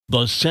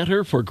The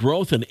Center for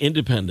Growth and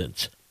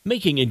Independence,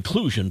 making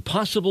inclusion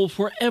possible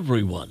for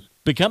everyone.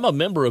 Become a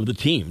member of the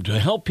team to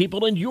help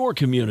people in your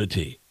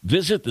community.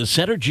 Visit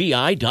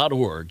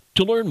thecentergi.org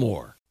to learn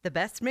more. The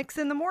best mix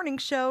in the morning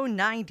show,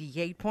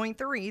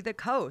 98.3 The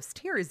Coast.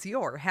 Here is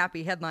your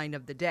happy headline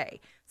of the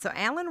day. So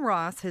Alan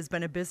Ross has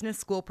been a business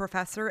school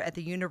professor at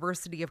the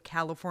University of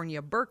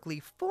California, Berkeley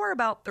for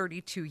about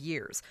 32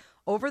 years.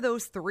 Over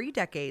those 3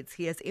 decades,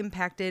 he has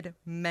impacted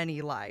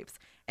many lives.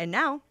 And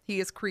now he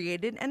has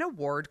created an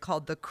award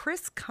called the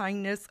Chris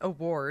Kindness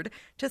Award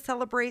to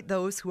celebrate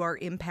those who are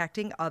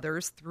impacting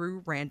others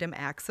through random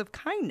acts of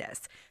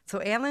kindness.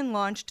 So Alan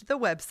launched the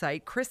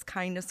website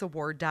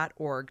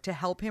chriskindnessaward.org to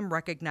help him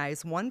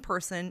recognize one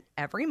person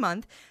every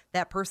month.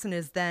 That person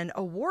is then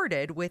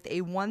awarded with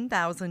a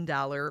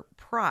 $1,000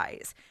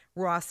 prize.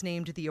 Ross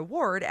named the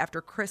award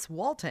after Chris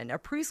Walton, a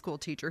preschool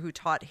teacher who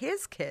taught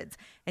his kids,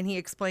 and he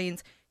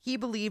explains he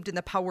believed in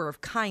the power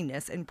of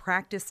kindness and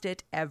practiced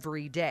it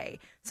every day.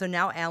 So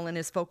now Alan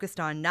is focused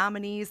on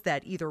nominees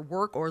that either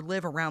work or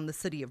live around the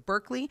city of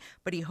Berkeley,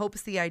 but he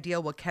hopes the idea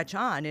will catch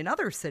on in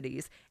other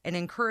cities and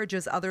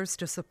encourages others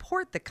to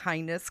support the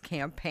kindness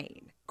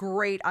campaign.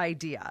 Great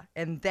idea.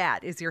 And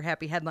that is your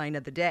happy headline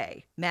of the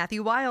day.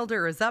 Matthew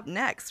Wilder is up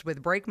next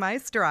with Break My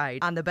Stride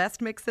on the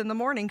best mix in the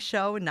morning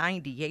show,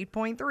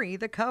 98.3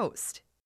 The Coast.